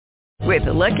With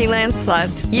the Lucky Land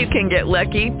Slots, you can get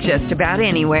lucky just about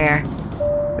anywhere.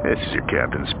 This is your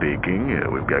captain speaking.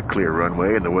 We've got clear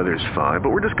runway and the weather's fine,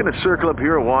 but we're just going to circle up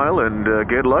here a while and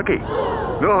get lucky.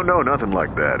 No, nothing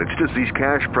like that. It's just these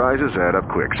cash prizes add up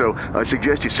quick. So I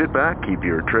suggest you sit back, keep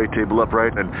your tray table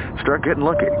upright, and start getting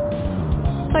lucky.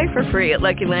 Play for free at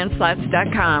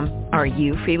LuckyLandSlots.com. Are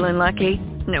you feeling lucky?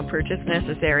 No purchase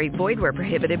necessary. Void where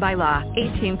prohibited by law.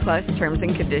 18 plus terms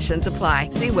and conditions apply.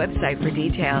 See website for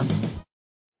details.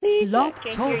 Blog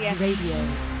Talk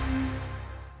Radio.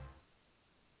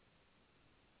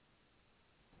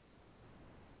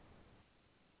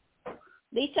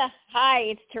 Lisa, hi,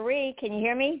 it's Tariq. Can you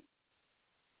hear me?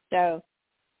 So,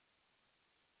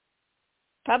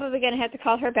 probably going to have to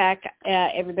call her back.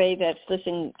 Everybody that's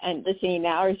listening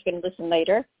now or is going to listen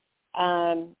later.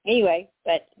 Anyway,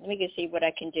 but let me just see what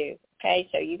I can do. Okay,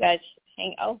 so you guys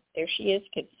hang. Oh, there she is.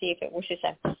 Could see if it wishes.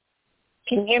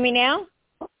 Can you hear me now?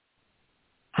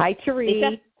 Hi, Tariq.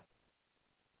 Lisa?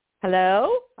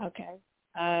 Hello. Okay.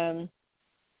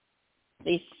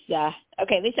 Lisa.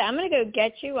 Okay, Lisa, I'm going to go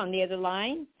get you on the other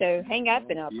line. So hang up,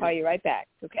 and I'll call you right back,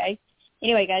 okay?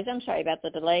 Anyway, guys, I'm sorry about the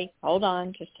delay. Hold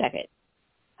on just a second.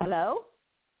 Hello?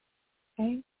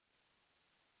 Okay.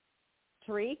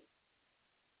 Tariq?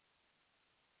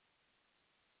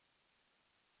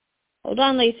 Hold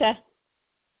on, Lisa.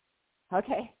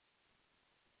 Okay.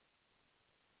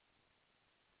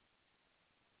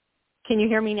 Can you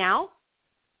hear me now?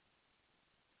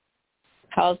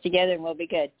 Calls together, and we'll be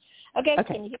good. Okay.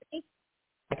 Can you hear me?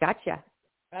 I gotcha.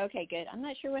 Okay, good. I'm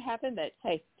not sure what happened, but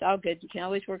hey, it's all good. You can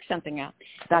always work something out.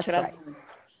 That's what right.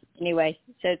 Anyway,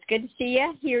 so it's good to see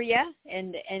you, hear you,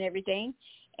 and everything.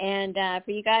 And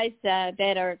for you guys that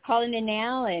are calling in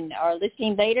now and are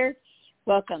listening later,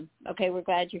 welcome. Okay, we're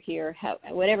glad you're here.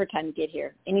 Whatever time you get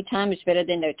here. Any time is better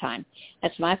than no time.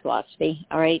 That's my philosophy,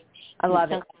 all right? I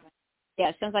love it. Yeah,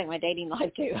 it sounds like my dating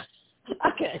life, too.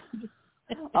 Okay.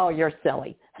 Oh, you're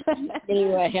silly.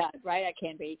 Anyway, yeah, right, I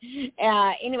can be.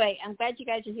 Anyway, I'm glad you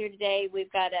guys are here today.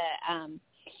 We've got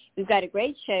a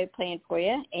great show planned for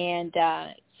you, and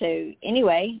so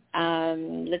anyway,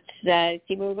 let's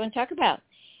see what we're going to talk about,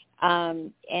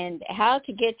 and how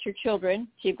to get your children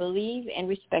to believe and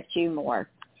respect you more.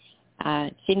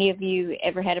 Has any of you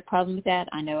ever had a problem with that?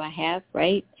 I know I have,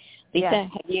 right? Lisa,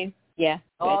 yes. Have you? Yeah.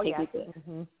 Oh, yeah.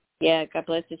 Mm-hmm. Yeah, God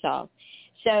bless us all.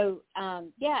 So, I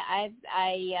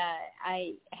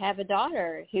have a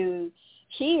daughter who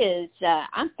she is,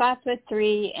 I'm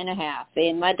 5'3.5",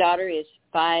 and my daughter is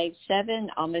 5'7",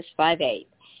 almost 5'8".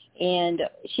 And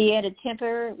she had a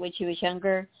temper when she was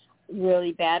younger,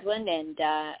 really bad one. And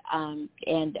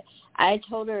I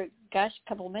told her, gosh, a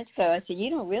couple of months ago, I said,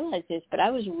 you don't realize this, but I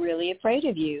was really afraid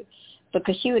of you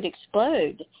because she would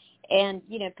explode. And,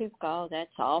 people go, oh,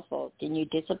 that's awful. Didn't you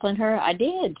discipline her? I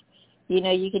did.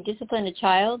 You can discipline a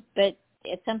child, but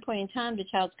at some point in time, the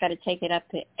child's got to take it up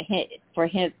for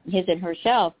his and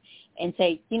herself and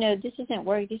say, this isn't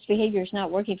working. This behavior is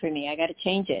not working for me. I got to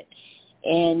change it.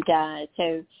 And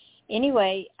so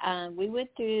anyway, we went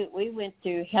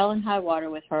through hell and high water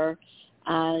with her.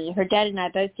 Her dad and I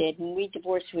both did, and we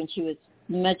divorced when she was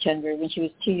much younger, when she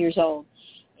was 2 years old.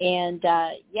 And,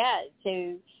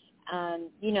 so,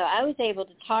 I was able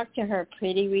to talk to her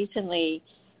pretty recently.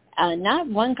 Not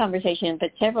one conversation,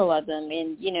 but several of them.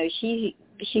 And, she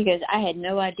goes, I had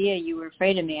no idea you were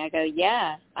afraid of me. I go,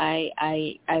 yeah, I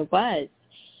was.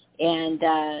 And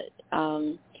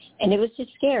it was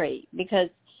just scary because,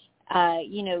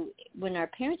 when our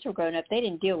parents were growing up, they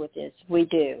didn't deal with this. We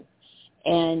do.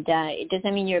 And it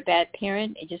doesn't mean you're a bad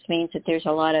parent. It just means that there's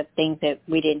a lot of things that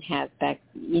we didn't have back,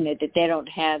 that they don't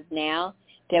have now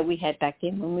that we had back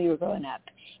then when we were growing up.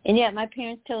 And yet my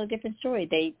parents tell a different story.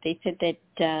 They said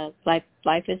that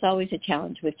life is always a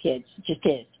challenge with kids. It just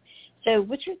is. So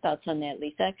what's your thoughts on that,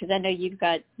 Lisa? Because I know you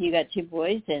got two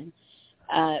boys and,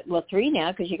 three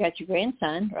now because you got your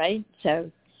grandson, right? So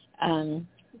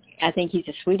I think he's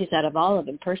the sweetest out of all of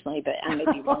them personally, but I may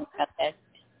be wrong about that.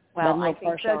 Well, I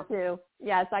think so too.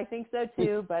 Yes, I think so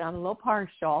too, but I'm a little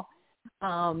partial.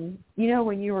 When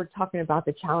you were talking about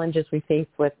the challenges we face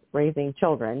with raising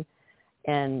children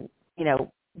and,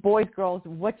 boys, girls,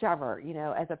 whichever,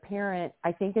 as a parent,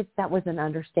 I think that was an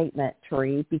understatement,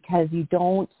 Tari, because you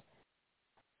don't,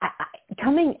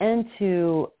 coming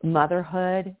into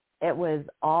motherhood, it was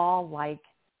all like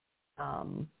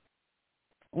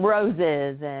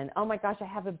roses and, oh my gosh, I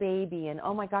have a baby, and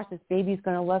oh my gosh, this baby's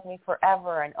going to love me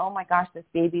forever, and oh my gosh, this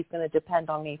baby's going to depend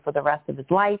on me for the rest of his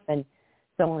life, and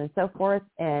so on and so forth.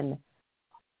 And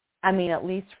I mean, at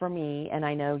least for me, and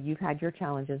I know you've had your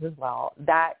challenges as well,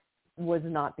 that was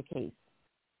not the case.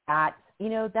 That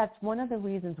that's one of the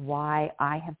reasons why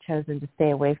I have chosen to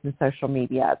stay away from social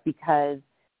media, because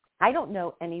I don't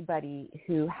know anybody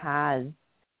who has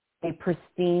a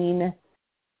pristine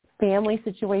family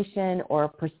situation or a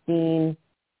pristine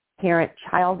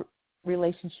parent-child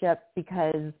relationship,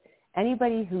 because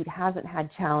anybody who hasn't had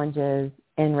challenges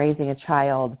in raising a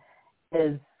child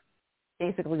is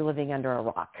basically living under a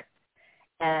rock.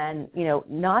 And,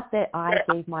 not that I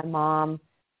gave my mom,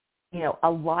 a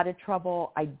lot of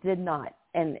trouble. I did not.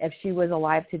 And if she was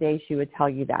alive today, she would tell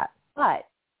you that. But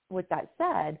with that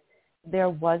said, there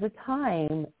was a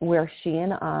time where she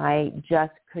and I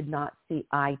just could not see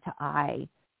eye to eye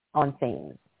on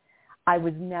things. I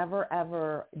was never,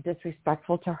 ever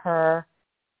disrespectful to her.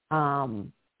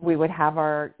 We would have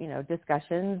our,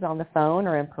 discussions on the phone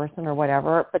or in person or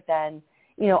whatever. But then,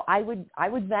 I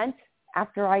would vent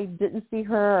after I didn't see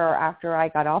her or after I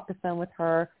got off the phone with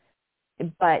her.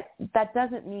 But that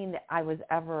doesn't mean that I was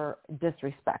ever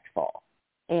disrespectful.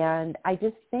 And I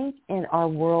just think in our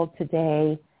world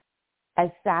today, as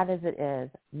sad as it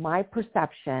is, my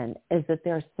perception is that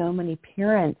there are so many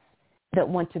parents that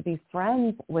want to be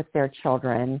friends with their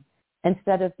children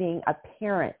instead of being a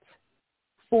parent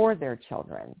for their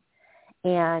children.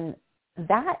 And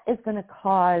that is going to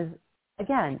cause,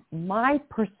 again, my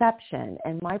perception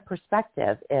and my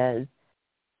perspective is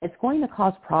it's going to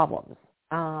cause problems.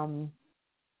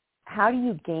 How do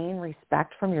you gain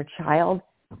respect from your child?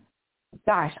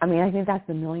 Gosh, I think that's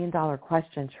the $1 million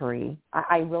question, Cherie.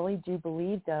 I really do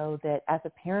believe, though, that as a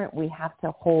parent, we have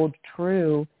to hold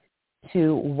true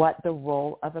to what the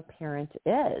role of a parent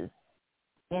is.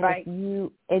 And right.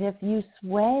 if you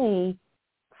sway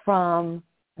from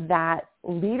that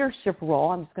leadership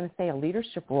role, I'm just going to say a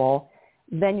leadership role,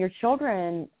 then your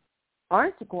children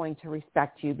aren't going to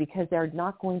respect you because they're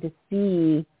not going to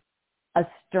see a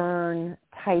stern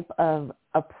type of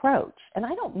approach. And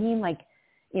I don't mean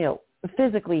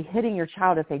physically hitting your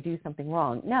child if they do something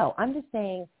wrong. No, I'm just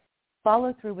saying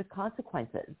follow through with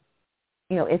consequences.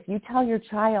 If you tell your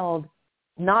child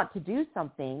not to do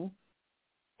something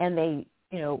and they,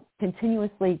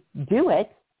 continuously do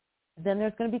it, then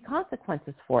there's going to be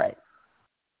consequences for it.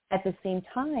 At the same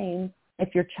time,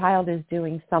 if your child is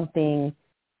doing something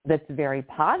that's very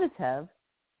positive,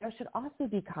 there should also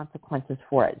be consequences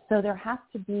for it. So there has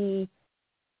to be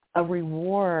a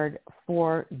reward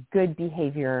for good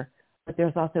behavior, but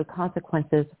there's also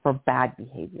consequences for bad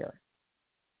behavior.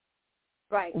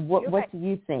 Right. What do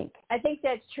you think? I think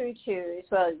that's true too as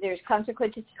well. There's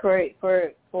consequences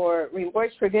for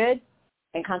rewards for good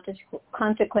and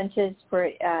consequences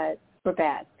for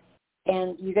bad.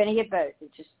 And you're going to get both.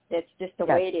 That's just the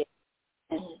way it is.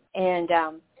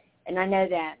 And I know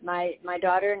that my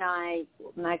daughter and I,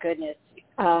 my goodness,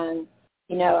 I'll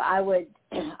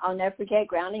never forget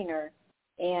grounding her,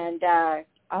 and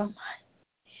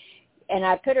and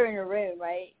I put her in her room,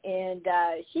 right, and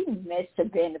she must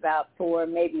have been about 4,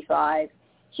 maybe 5.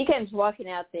 She comes walking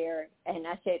out there, and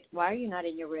I said, "Why are you not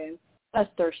in your room?" I was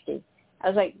thirsty. I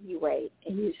was like, "You wait,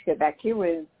 and you just go back to your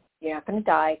room. You're not going to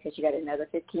die because you got another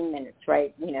 15 minutes,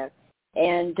 right?"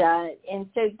 And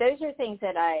so those are things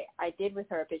that I did with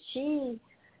her. But she,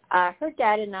 her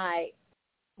dad and I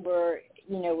were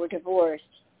divorced,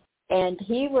 and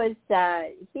he would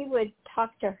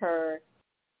talk to her,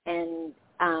 and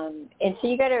so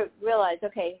you got to realize,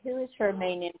 okay, who is her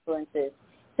main influences?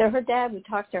 So her dad would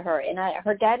talk to her, and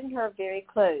her dad and her are very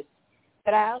close.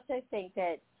 But I also think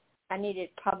that I needed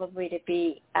probably to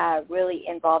be really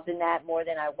involved in that more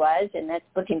than I was, and that's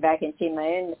looking back and seeing my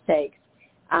own mistakes.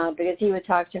 Because he would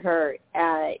talk to her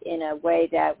in a way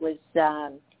that was,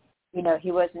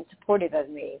 he wasn't supportive of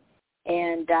me.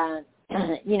 And,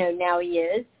 now he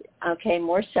is, okay,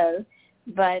 more so.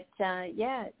 But,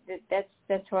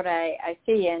 that's what I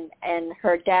see. And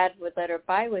her dad would let her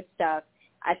buy with stuff.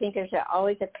 I think there's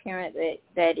always a parent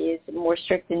that is more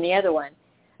strict than the other one.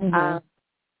 Mm-hmm.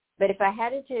 But if I had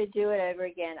to do it over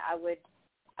again,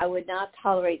 I would not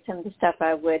tolerate some of the stuff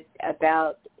I would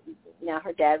about. Now,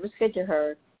 her dad was good to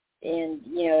her and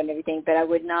everything, but I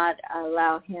would not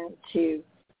allow him to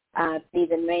be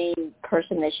the main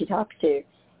person that she talks to.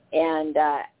 And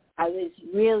I was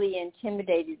really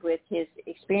intimidated with his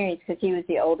experience because he was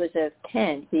the oldest of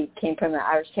 10. He came from an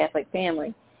Irish Catholic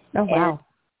family. Oh, wow.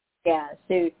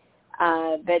 So,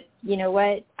 but you know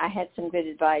what? I had some good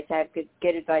advice. I have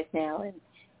good advice now.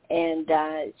 And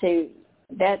so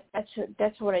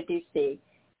that's what I do see.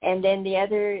 And then the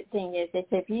other thing is that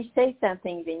if you say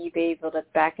something, then you be able to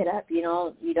back it up. You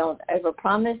don't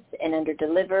overpromise and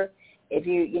underdeliver. If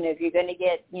you're going to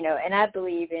get, and I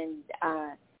believe in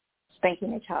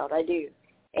spanking a child. I do.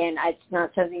 And it's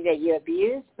not something that you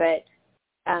abuse, but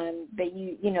But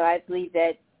I believe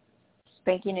that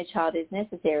spanking a child is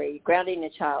necessary, grounding a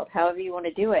child, however you want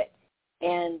to do it.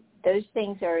 And those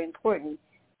things are important.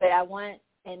 But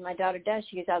and my daughter does,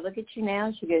 she goes, I look at you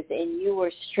now, she goes, and you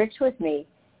were strict with me.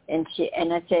 And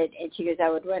I said, and she goes, I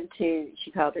would run to,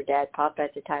 she called her dad Papa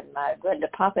at the time, I would run to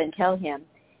Papa and tell him.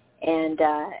 And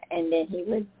then he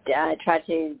would try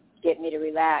to get me to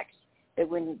relax. But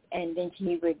and then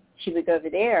she would go over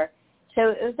there. So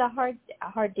it was a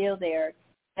hard deal there.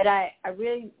 But I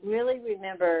really, really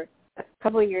remember a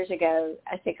couple of years ago,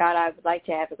 I said, God, I would like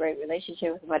to have a great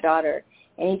relationship with my daughter.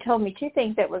 And he told me two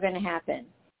things that were going to happen.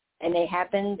 And they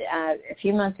happened a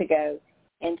few months ago.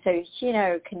 And so she and I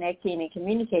are connecting and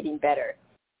communicating better.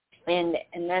 And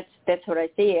that's what I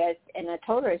see. And I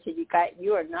told her, I said,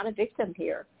 you are not a victim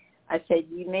here. I said,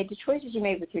 you made the choices you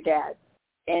made with your dad.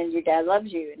 And your dad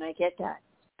loves you, and I get that.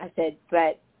 I said,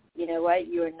 but you know what?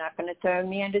 You are not going to throw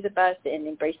me under the bus and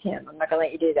embrace him. I'm not going to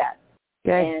let you do that.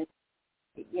 Good. And,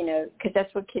 because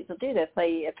that's what kids will do. They'll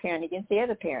play a parent against the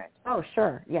other parent. Oh,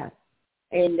 sure, yes.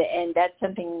 And that's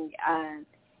something,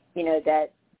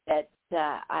 that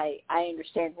I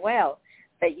understand well.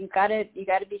 But you gotta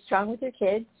be strong with your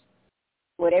kids.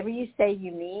 Whatever you say,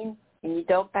 you mean, and you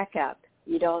don't back up.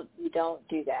 You don't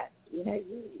do that.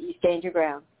 You stand your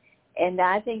ground. And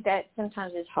I think that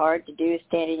sometimes it's hard to do, is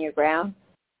stand in your ground.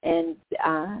 And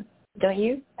don't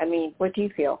you? I mean, what do you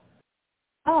feel?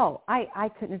 Oh, I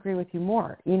couldn't agree with you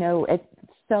more. It's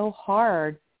so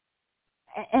hard.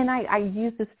 And I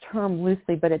use this term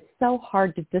loosely, but it's so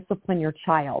hard to discipline your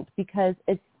child because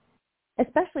it's,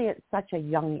 especially at such a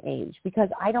young age, because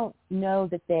I don't know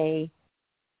that they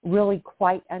really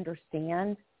quite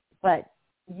understand, but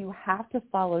you have to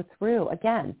follow through.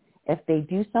 Again, if they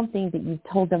do something that you've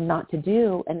told them not to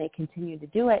do and they continue to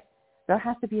do it, there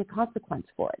has to be a consequence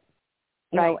for it.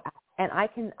 Right. And I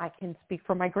can speak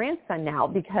for my grandson now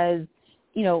because,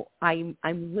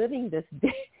 I'm living this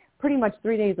pretty much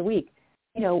 3 days a week.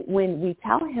 When we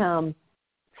tell him,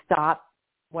 stop,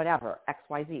 whatever,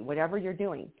 XYZ, whatever you're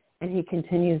doing, and he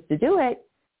continues to do it,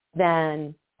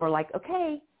 then we're like,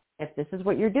 okay, if this is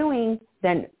what you're doing,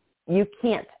 then you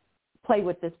can't play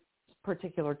with this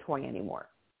particular toy anymore.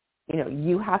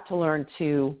 You have to learn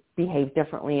to behave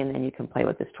differently, and then you can play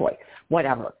with this toy,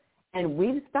 whatever. And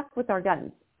we've stuck with our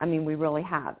guns. I mean, we really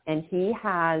have. And he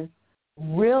has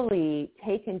really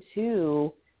taken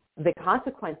to the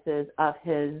consequences of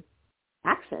his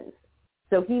actions.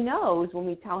 So he knows when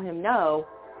we tell him no,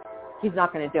 he's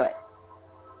not going to do it.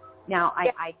 Now,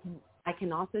 I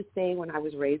can also say when I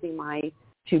was raising my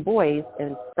two boys,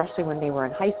 and especially when they were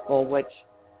in high school, which,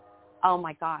 oh,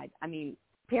 my God, I mean,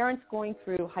 parents going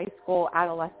through high school,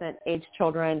 adolescent age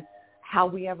children, how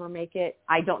we ever make it,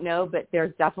 I don't know, but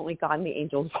there's definitely God and the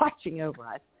angels watching over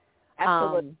us.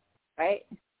 Absolutely. Right?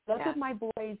 Both of my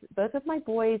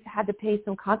boys had to pay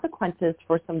some consequences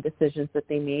for some decisions that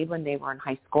they made when they were in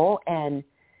high school, and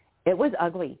it was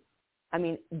ugly. I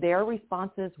mean, their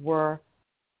responses were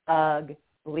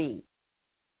ugly.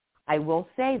 I will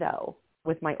say, though,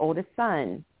 with my oldest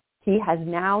son, he has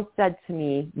now said to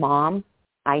me, Mom,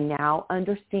 I now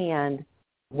understand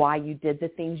why you did the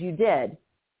things you did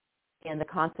and the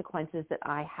consequences that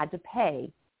I had to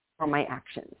pay for my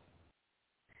actions.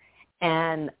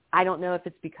 And I don't know if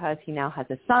it's because he now has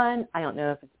a son. I don't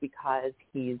know if it's because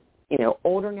he's,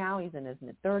 older now. He's in his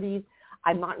mid-30s.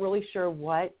 I'm not really sure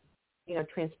what,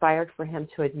 transpired for him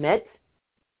to admit.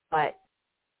 But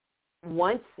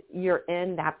once you're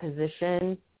in that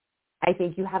position, I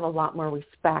think you have a lot more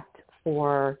respect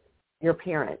for your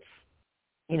parents,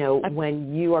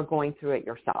 when you are going through it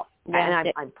yourself.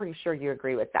 And I'm pretty sure you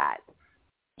agree with that.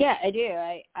 Yeah, I do.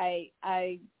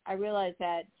 I realize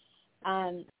that.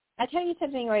 I'll tell you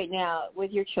something right now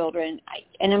with your children,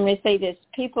 and I'm going to say this,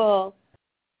 people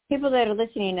that are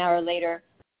listening now or later,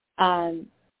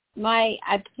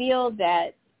 I feel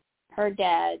that her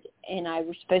dad and I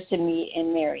were supposed to meet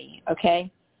and marry,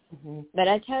 okay? Mm-hmm. But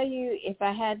I tell you, if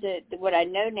I had what I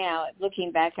know now,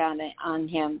 looking back on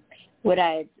him, would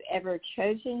I have ever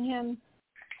chosen him?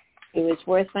 It was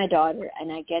worth my daughter,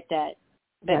 and I get that.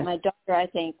 But yes. My daughter, I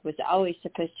think, was always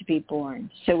supposed to be born.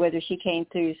 So whether she came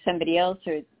through somebody else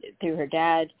or through her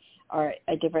dad or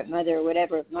a different mother or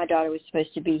whatever, my daughter was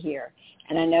supposed to be here.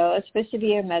 And I know I was supposed to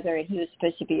be her mother and he was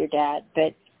supposed to be your dad.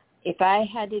 But if I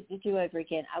had to do over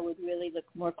again, I would really look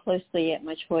more closely at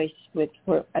my choice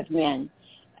of men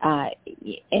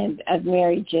and of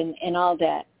marriage and all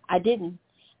that. I didn't.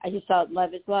 I just thought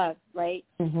love is love, right?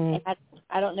 Mm-hmm. And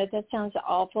I don't know if that sounds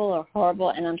awful or horrible,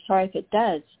 and I'm sorry if it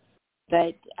does.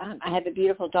 But I have a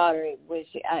beautiful daughter. It was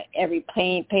every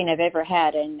pain I've ever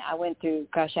had, and I went through,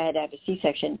 I had to have a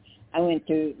C-section. I went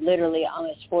through literally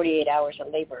almost 48 hours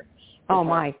of labor. Oh,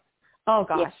 my. Oh,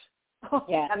 gosh.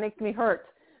 Yeah. That makes me hurt.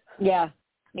 Yeah,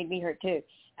 made me hurt, too.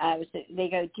 They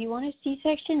go, do you want a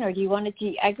C-section or do you want a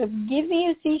G? I go, give me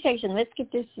a C-section. Let's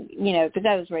get this, because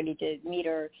I was ready to meet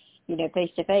her,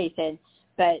 face-to-face.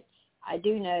 But I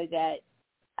do know that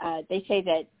they say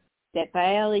that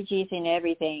biology is in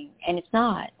everything, and it's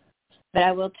not. But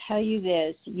I will tell you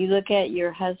this, you look at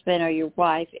your husband or your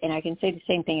wife, and I can say the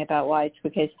same thing about wives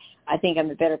because I think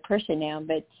I'm a better person now,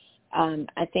 but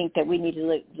I think that we need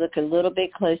to look a little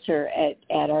bit closer at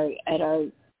our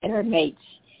mates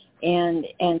and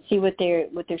see what their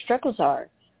struggles are,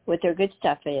 what their good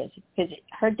stuff is. Because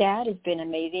her dad has been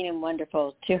amazing and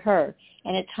wonderful to her,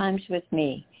 and at times with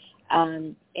me.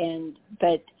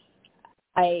 But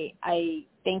I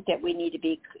think that we need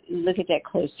to look at that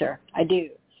closer. I do.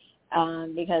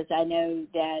 Because I know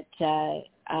that,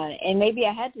 and maybe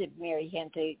I had to marry him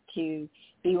to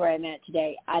be where I'm at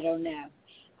today. I don't know.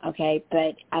 Okay,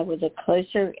 but I would look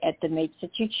closer at the mates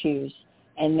that you choose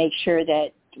and make sure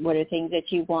that what are things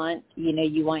that you want.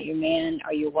 You want your man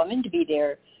or your woman to be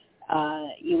there,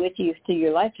 with you through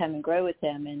your lifetime and grow with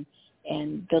them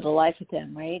and build a life with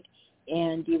them, right?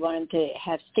 And you want them to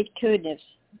have stick-to-itiveness.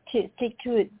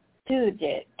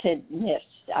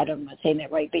 I don't know if I'm saying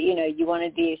that right, but you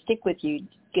want to stick with you,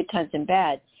 good times and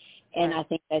bad, and I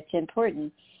think that's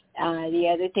important. The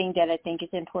other thing that I think is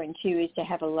important too is to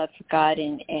have a love for God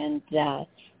and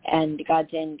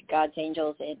God's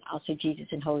angels and also Jesus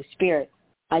and Holy Spirit.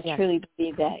 I truly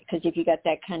believe that because if you got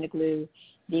that kind of glue,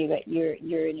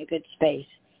 you're in a good space.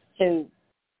 So,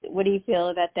 what do you feel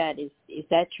about that? Is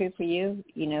that true for you?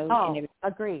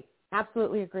 Agree,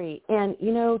 absolutely agree. And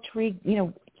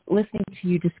Tariq, listening to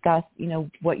you discuss,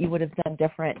 what you would have done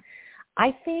different.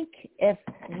 I think if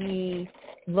we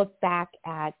look back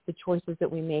at the choices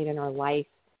that we made in our life,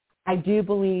 I do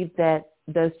believe that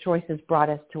those choices brought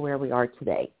us to where we are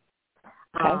today.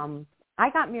 Okay. I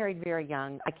got married very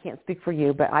young. I can't speak for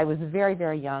you, but I was very,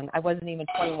 very young. I wasn't even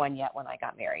 21 yet when I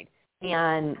got married.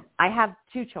 And I have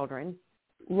 2 children.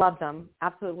 Love them.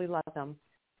 Absolutely love them.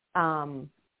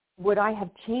 Would I have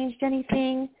changed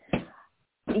anything?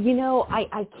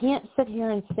 I can't sit here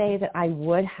and say that I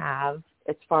would have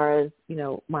as far as,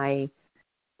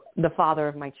 the father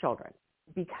of my children,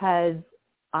 because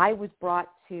I was brought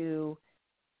to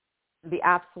the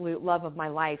absolute love of my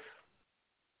life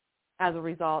as a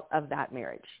result of that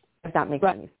marriage, if that makes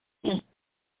sense.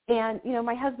 And,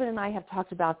 my husband and I have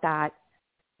talked about that,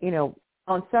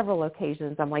 on several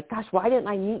occasions. I'm like, gosh, why didn't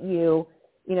I meet you,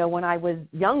 when I was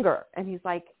younger? And he's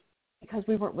like, because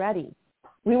we weren't ready.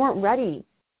 We weren't ready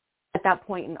at that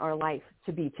point in our life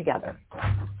to be together.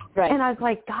 Right. And I was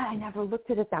like, God, I never looked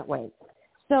at it that way.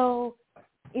 So,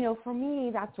 for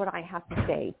me, that's what I have to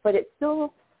say. But it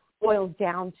still boils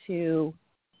down to,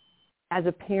 as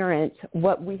a parent,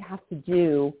 what we have to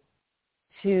do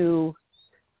to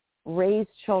raise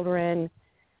children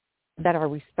that are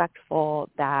respectful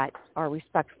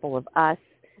of us,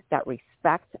 that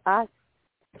respect us.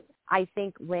 I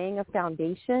think laying a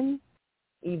foundation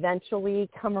eventually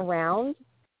come around.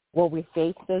 Will we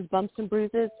face those bumps and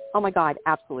bruises? Oh, my God,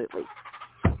 absolutely.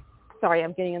 Sorry,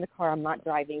 I'm getting in the car. I'm not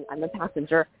driving. I'm a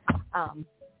passenger.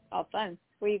 All fun.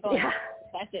 Where are you going? Yeah.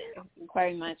 That's it.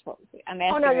 Inquiring minds. I'm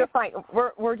asking. Oh, no, you're fine.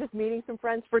 We're just meeting some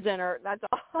friends for dinner. That's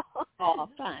all. Oh,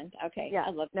 fun. Okay. Yeah,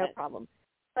 I love no that. problem.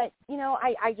 But,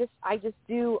 I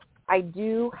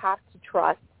do have to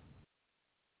trust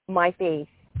my faith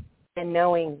in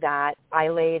knowing that I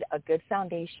laid a good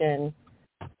foundation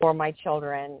for my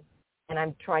children. And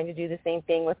I'm trying to do the same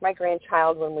thing with my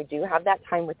grandchild when we do have that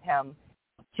time with him,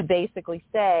 to basically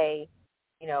say,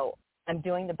 I'm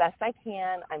doing the best I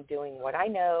can. I'm doing what I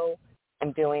know.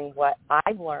 I'm doing what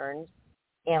I've learned.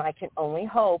 And I can only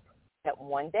hope that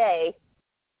one day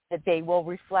that they will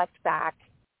reflect back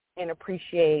and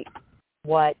appreciate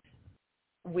what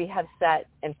we have set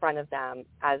in front of them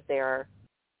as their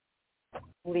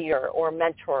leader or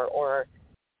mentor or,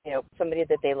 somebody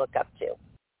that they look up to.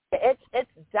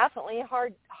 It's definitely a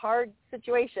hard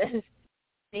situation.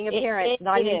 Being a parent,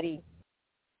 not easy.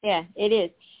 Yeah, it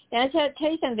is. And I'll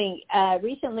tell you something.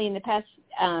 Recently, in the past,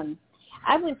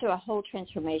 I went through a whole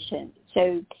transformation.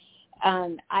 So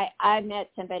I met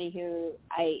somebody who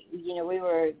we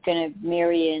were going to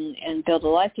marry and build a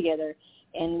life together,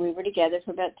 and we were together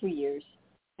for about 3 years.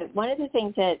 But one of the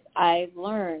things that I've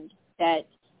learned that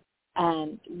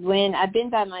when I've been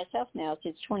by myself now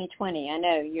since 2020, I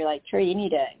know you're like, Trey, you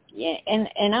need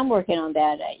and I'm working on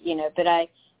that, but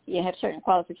you have certain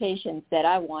qualifications that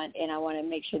I want, and I want to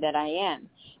make sure that I am.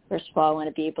 First of all, I want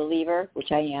to be a believer,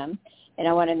 which I am, and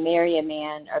I want to marry a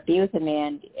man or be with a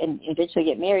man and eventually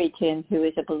get married to him who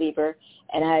is a believer.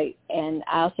 And I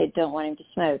also don't want him to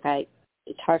smoke.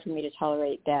 It's hard for me to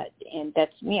tolerate that, and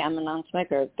that's me. I'm a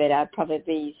non-smoker, but I'd probably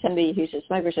be somebody who's a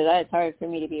smoker, so it's hard for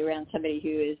me to be around somebody who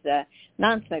is a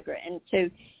non-smoker. And so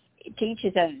to each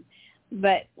his own.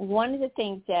 But one of the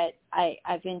things that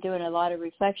I've been doing a lot of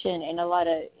reflection and a lot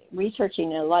of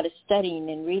researching and a lot of studying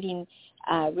and reading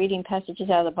passages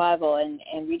out of the Bible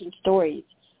and reading stories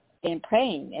and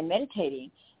praying and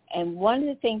meditating. And one of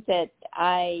the things that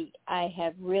I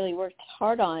have really worked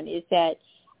hard on is that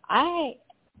I,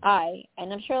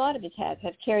 and I'm sure a lot of us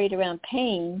have carried around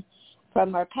pain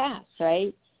from our past,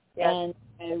 right? Yes.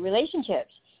 And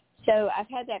relationships. So I've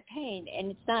had that pain,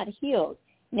 and it's not healed.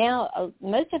 Now,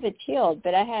 most of it's healed,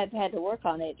 but I have had to work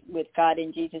on it with God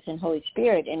and Jesus and Holy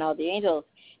Spirit and all the angels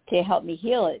to help me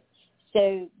heal it.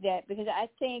 So that, because I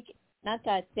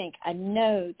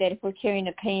know that if we're carrying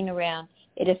the pain around,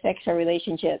 it affects our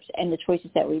relationships and the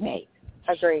choices that we make.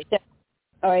 Agree. So,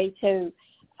 all right, so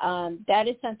that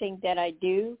is something that I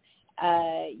do.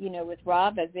 With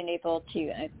Rob, I've been able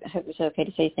to, I hope it's okay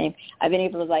to say his name, I've been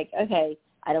able to okay,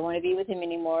 I don't want to be with him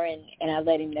anymore, and I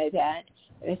let him know that.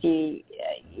 If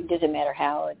it doesn't matter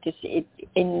how, he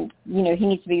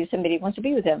needs to be with somebody who wants to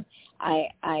be with him.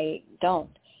 I don't.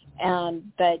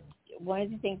 But one of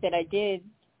the things that I did,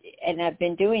 and I've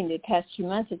been doing the past few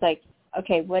months, is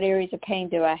okay, what areas of pain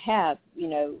do I have,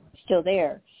 still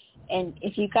there? And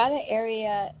if you got an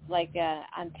area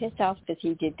I'm pissed off because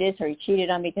he did this or he cheated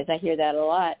on me, because I hear that a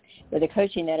lot with the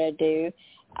coaching that I do.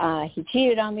 He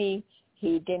cheated on me.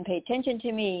 He didn't pay attention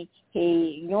to me.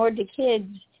 He ignored the kids.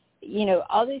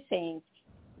 All these things,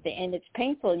 and it's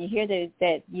painful. And you hear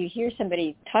that you hear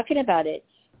somebody talking about it.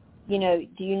 Do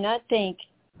you not think,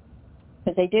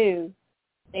 because they do,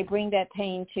 they bring that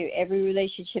pain to every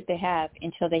relationship they have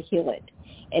until they heal it.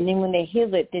 And then when they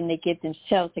heal it, then they give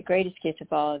themselves the greatest gift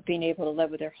of all, of being able to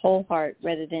love with their whole heart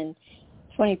rather than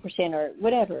 20% or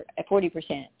whatever,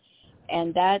 40%.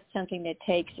 And that's something that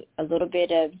takes a little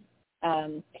bit of,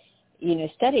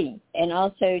 studying, and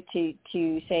also to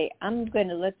say, I'm going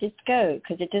to let this go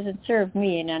because it doesn't serve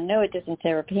me, and I know it doesn't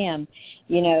serve him,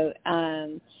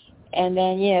 and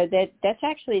then, that's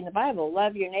actually in the Bible.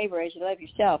 Love your neighbor as you love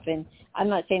yourself. And I'm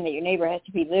not saying that your neighbor has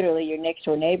to be literally your next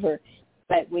door neighbor,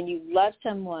 but when you love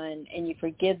someone and you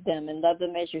forgive them and love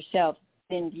them as yourself,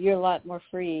 then you're a lot more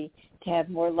free to have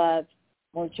more love,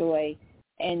 more joy,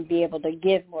 and be able to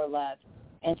give more love.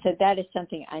 And so that is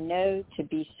something I know to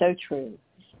be so true.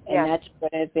 And that's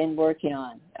what I've been working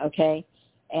on, okay?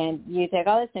 And you think,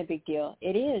 oh, that's no big deal.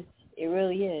 It is. It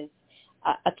really is.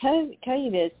 I'll tell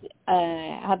you this,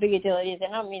 how big a deal it is.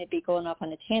 And I don't mean to be going off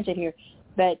on a tangent here,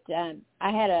 but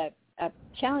I had a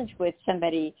challenge with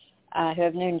somebody who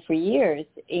I've known for years.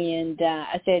 And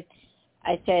I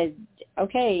said,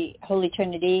 okay, Holy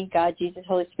Trinity, God, Jesus,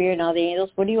 Holy Spirit, and all the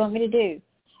angels, what do you want me to do?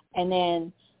 And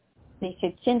then they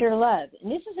said, send her love.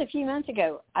 And this was a few months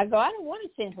ago. I go, I don't want to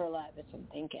send her love. That's what I'm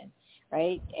thinking,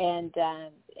 right? And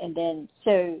then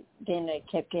I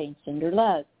kept getting, send her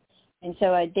love. And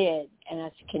so I did, and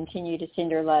I continue to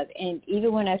send her love. And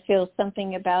even when I feel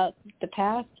something about the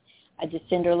past, I just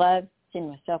send her love, send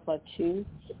myself love too,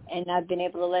 and I've been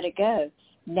able to let it go.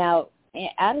 Now,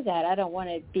 out of that, I don't want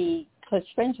to be close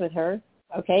friends with her,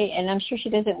 okay? And I'm sure she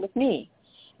doesn't with me,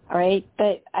 all right?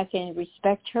 But I can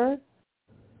respect her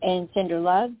and send her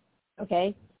love,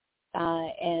 okay,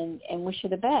 and wish her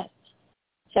the best.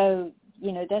 So,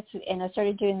 and I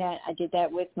started doing that. I did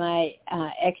that with my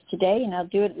ex today, and I'll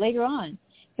do it later on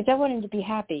because I want him to be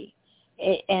happy.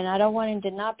 And I don't want him to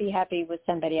not be happy with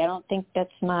somebody. I don't think that's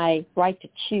my right to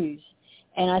choose.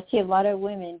 And I see a lot of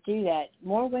women do that,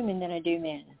 more women than I do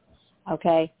men,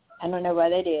 okay? I don't know why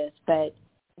that is, but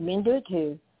men do it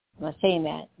too. I'm not saying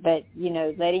that. But,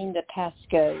 letting the past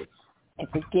go and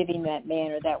forgiving that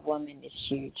man or that woman is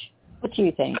huge. What do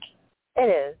you think? It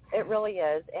is. It really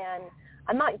is. And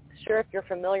I'm not sure if you're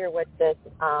familiar with this.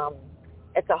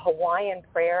 It's a Hawaiian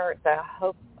prayer. It's a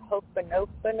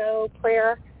Ho'oponopono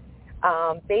prayer.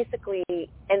 Basically,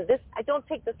 and this, I don't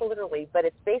take this literally, but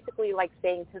it's basically like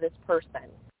saying to this person,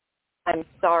 I'm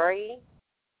sorry,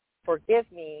 forgive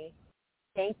me,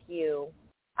 thank you,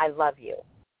 I love you.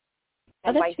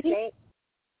 And by saying,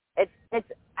 it's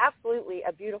absolutely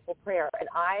a beautiful prayer. And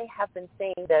I have been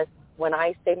saying this when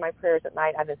I say my prayers at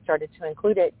night. I've started to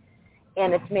include it.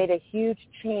 And it's made a huge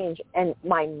change in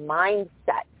my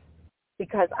mindset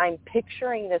because I'm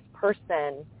picturing this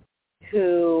person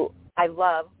who I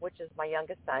love, which is my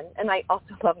youngest son. And I also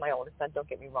love my oldest son, don't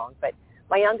get me wrong. But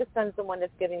My youngest son's the one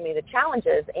that's giving me the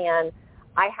challenges, and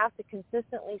I have to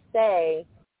consistently say,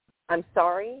 I'm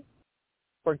sorry,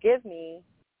 forgive me,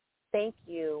 thank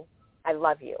you, I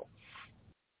love you.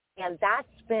 And that's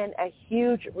been a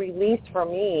huge release for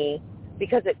me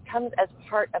because it comes as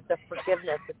part of the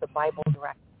forgiveness that the Bible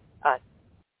directs us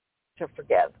to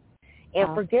forgive.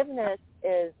 And forgiveness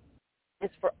is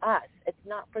for us. It's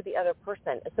not for the other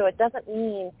person. So it doesn't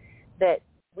mean that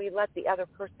we let the other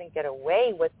person get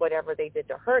away with whatever they did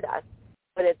to hurt us,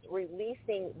 but it's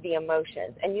releasing the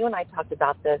emotions. And you and I talked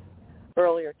about this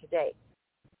earlier today.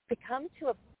 To come to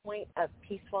a point of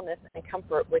peacefulness and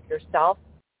comfort with yourself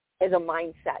is a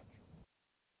mindset.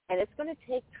 And it's going to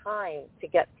take time to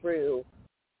get through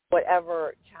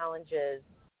whatever challenges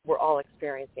we're all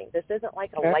experiencing. This isn't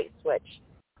like a light switch,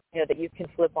 that you can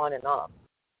flip on and off.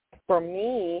 For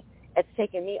me, it's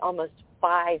taken me almost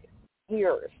 5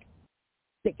 years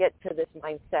to get to this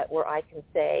mindset where I can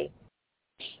say,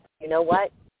 you know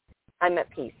what? I'm at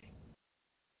peace.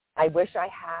 I wish I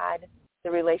had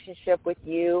the relationship with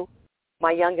you,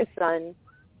 my youngest son,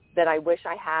 that I wish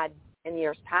I had in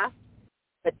years past,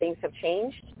 but things have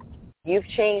changed. You've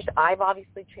changed. I've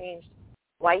obviously changed.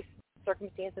 Life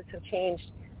circumstances have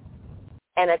changed.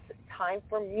 And it's time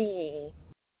for me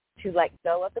to let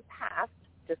go of the past,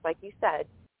 just like you said,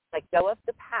 let go of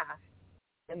the past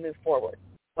and move forward,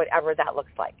 whatever that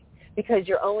looks like. Because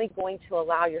you're only going to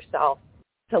allow yourself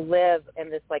to live in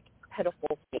this,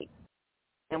 pitiful state.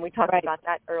 And we talked about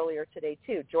that earlier today,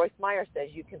 too. Joyce Meyer says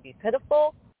you can be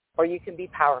pitiful or you can be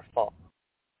powerful.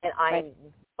 And I'm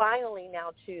finally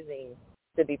now choosing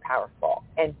to be powerful.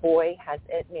 And, boy, has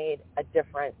it made a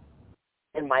difference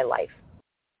in my life.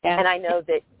 Yeah. And I know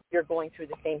that you're going through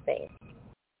the same thing.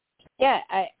 Yeah,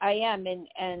 I am.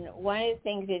 And one of the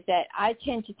things is that I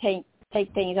tend to take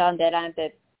things on that I'm the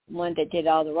one that did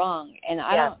all the wrong. And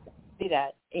I don't do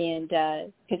that, and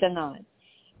because I'm not.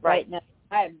 Right now,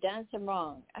 I have done some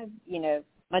wrong.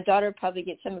 My daughter probably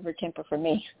gets some of her temper from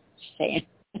me. Just saying.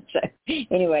 So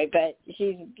anyway, but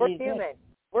we're human. Good.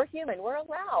 We're human. We're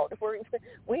allowed.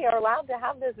 We are allowed to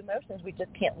have those emotions. We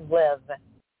just can't live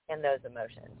in those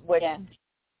emotions. Which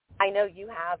I know you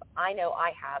have. I know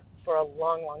I have for a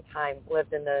long, long time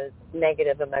lived in those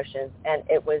negative emotions, and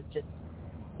it was just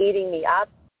eating me up.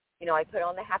 I put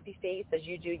on the happy face, as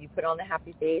you do. You put on the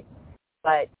happy face.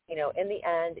 But, in the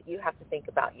end, you have to think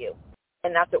about you.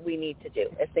 And that's what we need to do,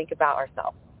 is think about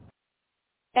ourselves.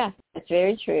 Yeah, that's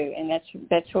very true. And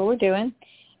that's what we're doing.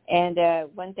 And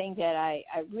one thing that I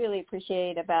really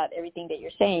appreciate about everything that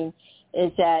you're saying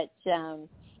is that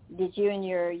did you and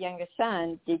your youngest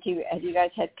son, have you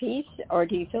guys had peace? Or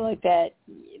do you feel like that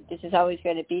this is always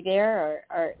going to be there?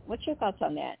 Or what's your thoughts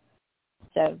on that?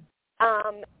 So,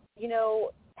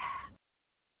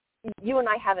 you and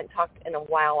I haven't talked in a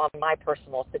while on my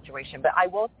personal situation, but I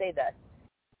will say this.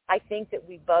 I think that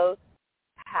we both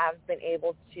have been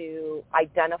able to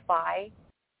identify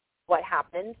what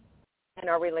happened in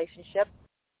our relationship.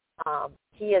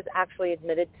 He has actually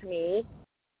admitted to me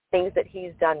things that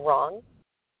he's done wrong,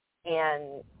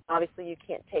 and obviously you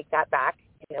can't take that back.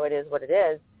 It is what it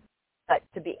is. But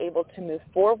to be able to move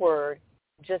forward,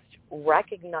 just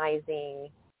recognizing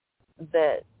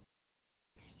the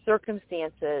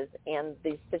circumstances and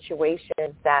the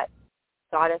situations that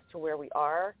got us to where we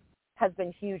are has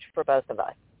been huge for both of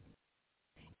us.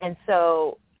 And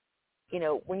so,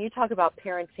 when you talk about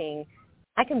parenting,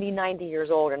 I can be 90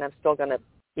 years old and I'm still going to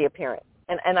be a parent.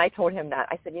 And I told him that.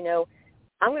 I said, I'm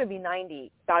going to be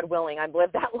 90, God willing. I've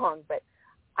lived that long, but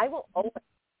I will always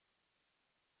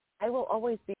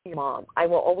be your mom. I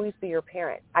will always be your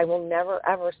parent. I will never,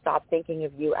 ever stop thinking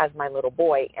of you as my little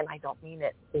boy, and I don't mean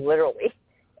it literally.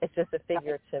 It's just a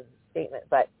figurative statement.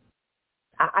 But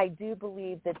I do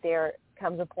believe that there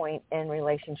comes a point in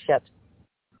relationships,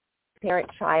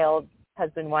 parent-child,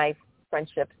 husband-wife,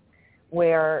 friendships,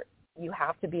 where you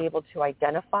have to be able to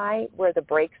identify where the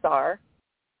breaks are,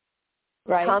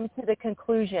 come to the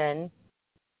conclusion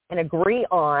and agree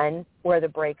on where the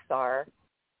breaks are,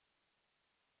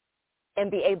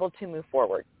 and be able to move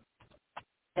forward.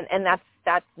 And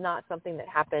that's not something that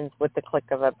happens with the click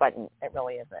of a button. It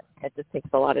really isn't. It just takes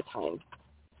a lot of time.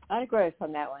 A lot of growth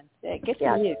on that one. Good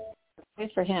for you.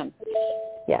 Good for him.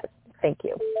 Yes. Thank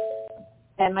you.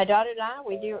 And my daughter and I,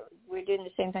 we're doing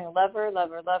the same thing. Love her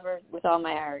with all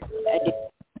my heart. I do.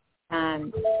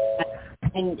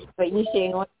 But you see,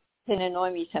 it doesn't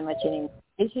annoy me so much anymore.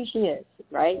 It's who she is,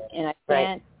 right? And I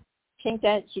can't change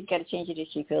that. She's got to change it if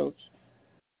she feels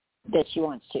that she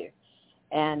wants to.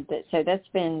 And so that's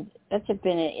been an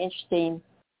interesting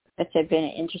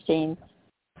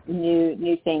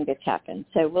new thing that's happened.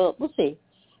 So we'll see.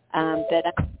 But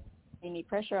any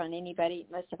pressure on anybody.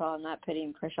 Most of all, I'm not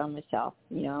putting pressure on myself.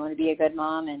 You know, I want to be a good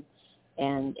mom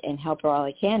and help her all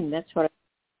I can. And that's what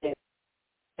I do.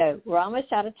 So we're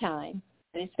almost out of time.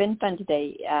 But it's been fun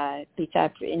today. Lisa,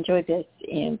 I've enjoyed this,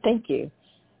 and thank you.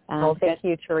 Thank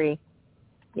you, Therese.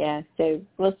 Yeah, so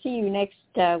we'll see you next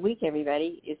week,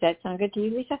 everybody. Does that sound good to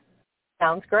you, Lisa?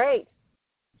 Sounds great.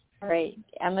 All right.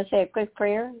 I'm going to say a quick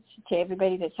prayer to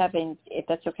everybody that's having, if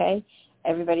that's okay,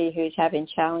 everybody who's having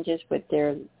challenges with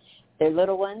their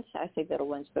little ones. I say little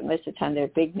ones, but most of the time they're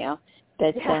big now.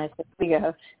 But so we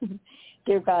go.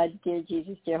 Dear God, dear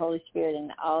Jesus, dear Holy Spirit,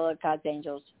 and all of God's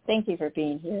angels, thank you for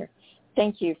being here.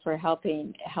 Thank you for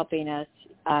helping us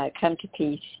come to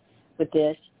peace with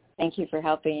this. Thank you for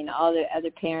helping all the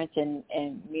other parents and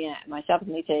me, myself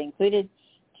and Lisa included,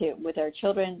 with our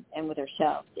children and with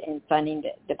ourselves, and finding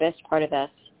the best part of us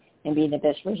and being the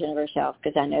best version of ourselves,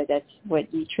 because I know that's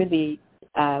what you truly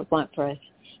want for us.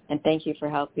 And thank you for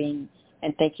helping,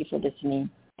 and thank you for listening,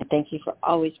 and thank you for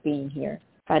always being here.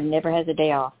 God never has a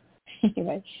day off.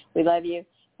 Anyway, we love you,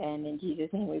 and in Jesus'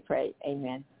 name we pray.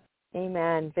 Amen.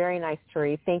 Amen. Very nice,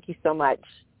 Therese. Thank you so much.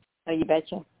 Oh, you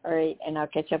betcha. All right, and I'll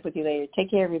catch up with you later. Take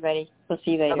care, everybody. We'll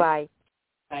see you later. Bye-bye.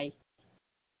 Bye.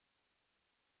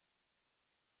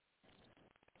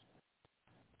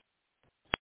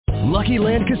 Lucky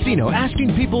Land Casino,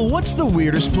 asking people, what's the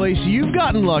weirdest place you've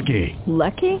gotten lucky?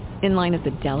 Lucky? In line at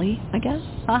the deli, I guess?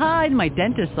 Aha, in my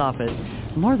dentist's office.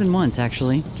 More than once,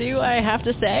 actually. Do I have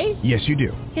to say? Yes, you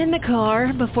do. In the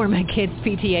car before my kids'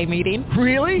 PTA meeting.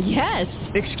 Really? Yes.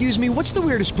 Excuse me, what's the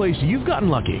weirdest place you've gotten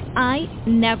lucky? I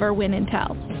never win and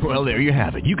tell. Well, there you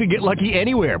have it. You can get lucky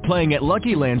anywhere, playing at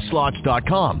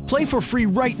LuckyLandSlots.com. Play for free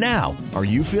right now. Are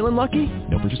you feeling lucky?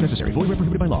 No purchase necessary. Void where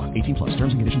prohibited by law. 18+.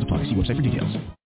 Terms and conditions apply. See website for details.